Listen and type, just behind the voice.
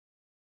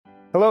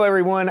Hello,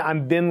 everyone.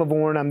 I'm Ben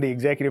LaVorne. I'm the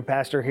executive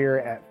pastor here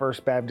at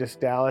First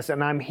Baptist Dallas,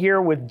 and I'm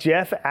here with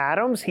Jeff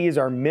Adams. He is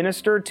our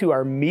minister to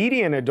our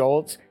median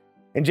adults.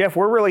 And Jeff,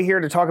 we're really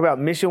here to talk about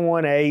Mission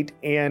 1-8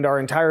 and our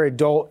entire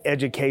adult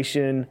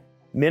education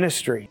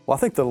ministry. Well, I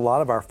think that a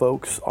lot of our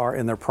folks are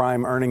in their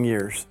prime earning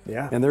years.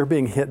 Yeah. And they're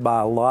being hit by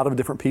a lot of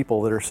different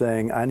people that are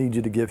saying, I need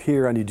you to give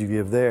here, I need you to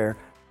give there.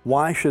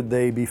 Why should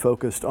they be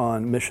focused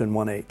on Mission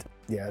 1-8?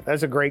 Yeah,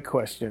 that's a great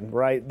question,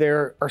 right?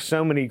 There are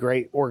so many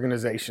great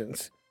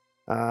organizations.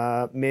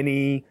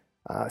 Many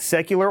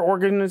secular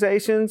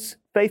organizations,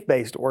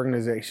 faith-based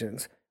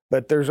organizations,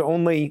 but there's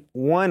only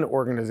one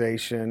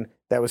organization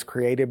that was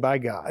created by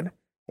God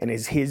and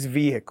is His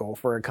vehicle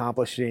for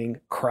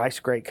accomplishing Christ's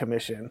Great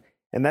Commission,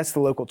 and that's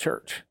the local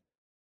church.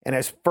 And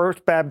as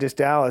First Baptist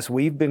Dallas,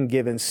 we've been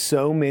given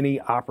so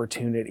many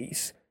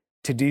opportunities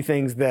to do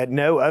things that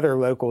no other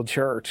local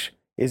church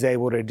is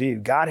able to do.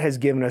 God has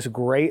given us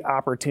great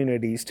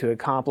opportunities to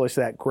accomplish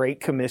that Great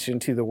Commission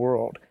to the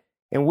world.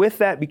 And with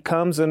that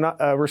becomes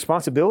a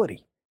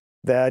responsibility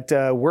that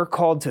we're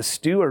called to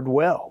steward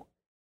well.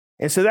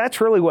 And so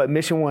that's really what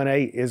Mission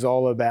 1-8 is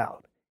all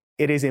about.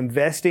 It is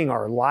investing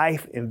our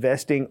life,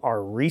 investing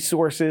our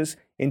resources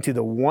into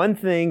the one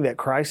thing that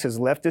Christ has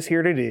left us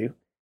here to do,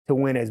 to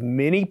win as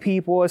many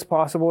people as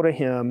possible to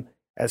Him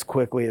as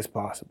quickly as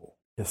possible.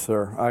 Yes,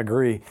 sir. I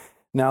agree.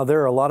 Now,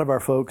 there are a lot of our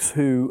folks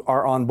who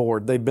are on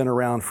board. They've been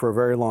around for a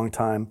very long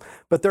time.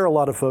 But there are a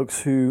lot of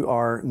folks who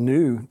are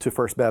new to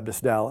First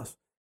Baptist Dallas.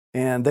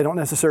 And they don't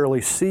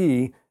necessarily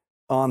see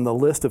on the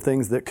list of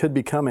things that could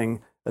be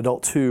coming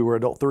Adult 2 or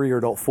Adult 3 or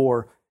Adult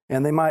 4.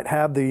 And they might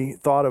have the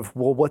thought of,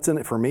 well, what's in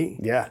it for me?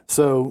 Yeah.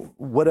 So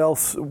what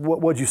else,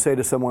 what would you say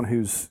to someone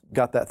who's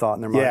got that thought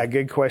in their mind? Yeah,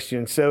 good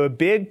question. So a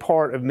big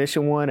part of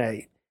Mission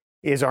 1-8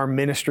 is our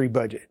ministry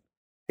budget.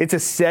 It's a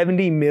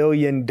 $70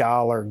 million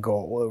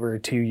goal over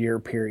a 2-year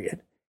period.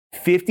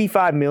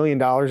 $55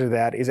 million of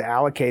that is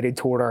allocated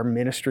toward our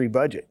ministry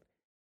budget.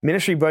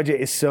 Ministry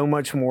budget is so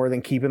much more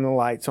than keeping the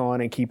lights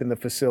on and keeping the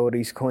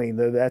facilities clean,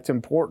 though that's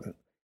important.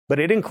 But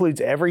it includes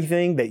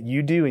everything that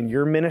you do in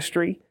your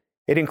ministry.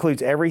 It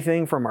includes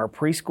everything from our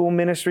preschool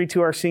ministry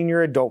to our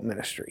senior adult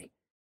ministry.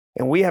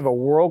 And we have a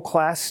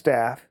world-class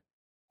staff,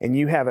 and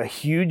you have a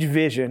huge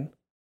vision.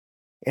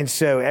 And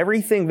so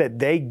everything that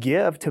they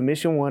give to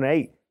Mission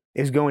 1-8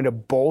 is going to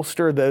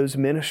bolster those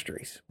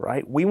ministries,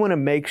 right? We want to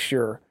make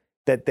sure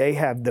that they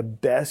have the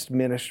best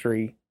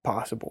ministry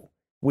possible.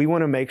 We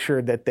want to make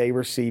sure that they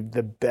receive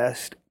the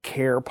best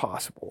care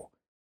possible.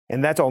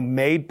 And that's all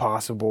made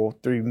possible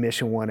through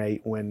Mission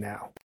 1-8 Win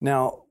Now.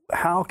 Now,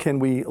 how can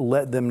we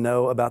let them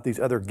know about these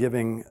other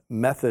giving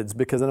methods?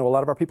 Because I know a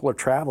lot of our people are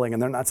traveling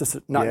and they're not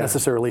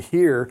necessarily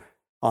here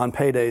on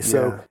payday.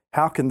 So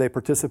how can they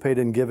participate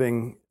in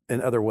giving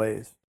in other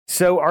ways?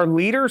 So our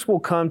leaders will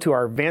come to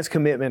our Advanced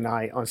Commitment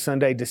Night on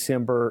Sunday,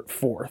 December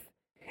 4th.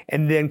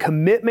 And then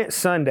Commitment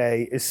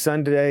Sunday is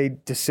Sunday,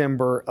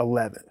 December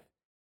 11th.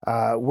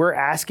 We're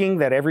asking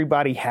that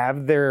everybody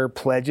have their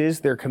pledges,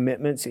 their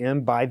commitments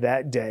in by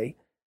that day.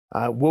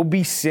 We'll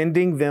be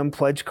sending them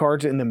pledge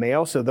cards in the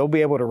mail, so they'll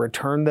be able to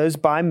return those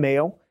by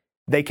mail.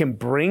 They can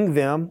bring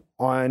them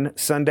on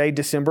Sunday,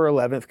 December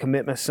 11th,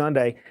 Commitment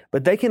Sunday,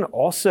 but they can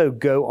also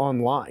go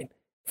online,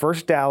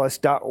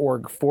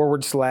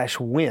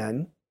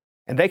 firstdallas.org/win,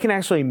 and they can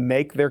actually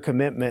make their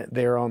commitment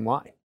there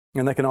online.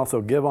 And they can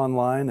also give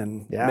online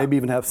and maybe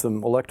even have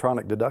some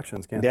electronic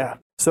deductions, can't they?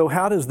 So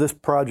how does this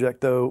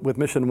project, though, with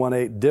Mission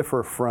 1-8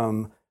 differ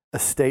from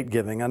estate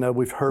giving? I know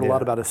we've heard a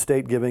lot about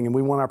estate giving, and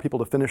we want our people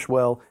to finish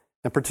well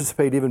and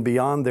participate even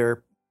beyond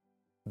their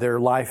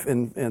life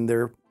and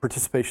their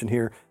participation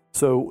here.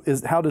 So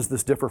how does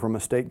this differ from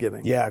estate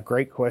giving? Yeah,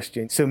 great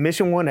question. So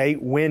Mission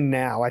 1-8, Win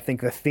Now, I think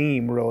the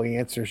theme really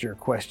answers your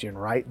question,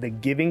 right? The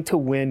giving to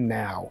win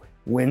now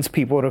wins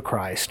people to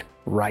Christ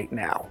right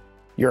now.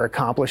 You're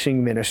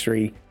accomplishing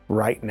ministry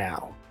right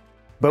now.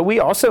 But we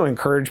also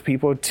encourage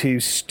people to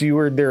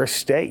steward their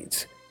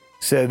estates.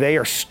 So they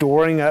are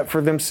storing up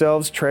for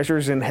themselves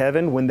treasures in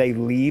heaven when they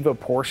leave a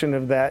portion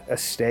of that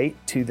estate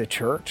to the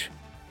church.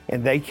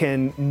 And they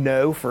can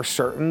know for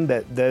certain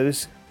that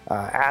those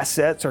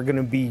assets are going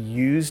to be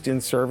used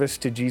in service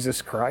to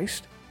Jesus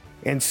Christ.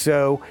 And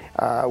so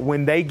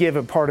when they give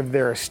a part of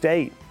their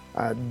estate,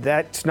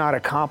 that's not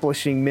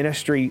accomplishing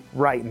ministry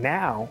right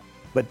now,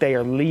 but they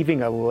are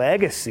leaving a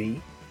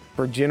legacy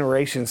for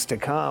generations to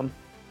come.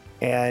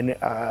 And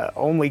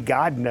only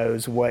God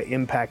knows what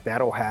impact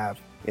that'll have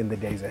in the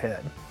days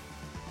ahead.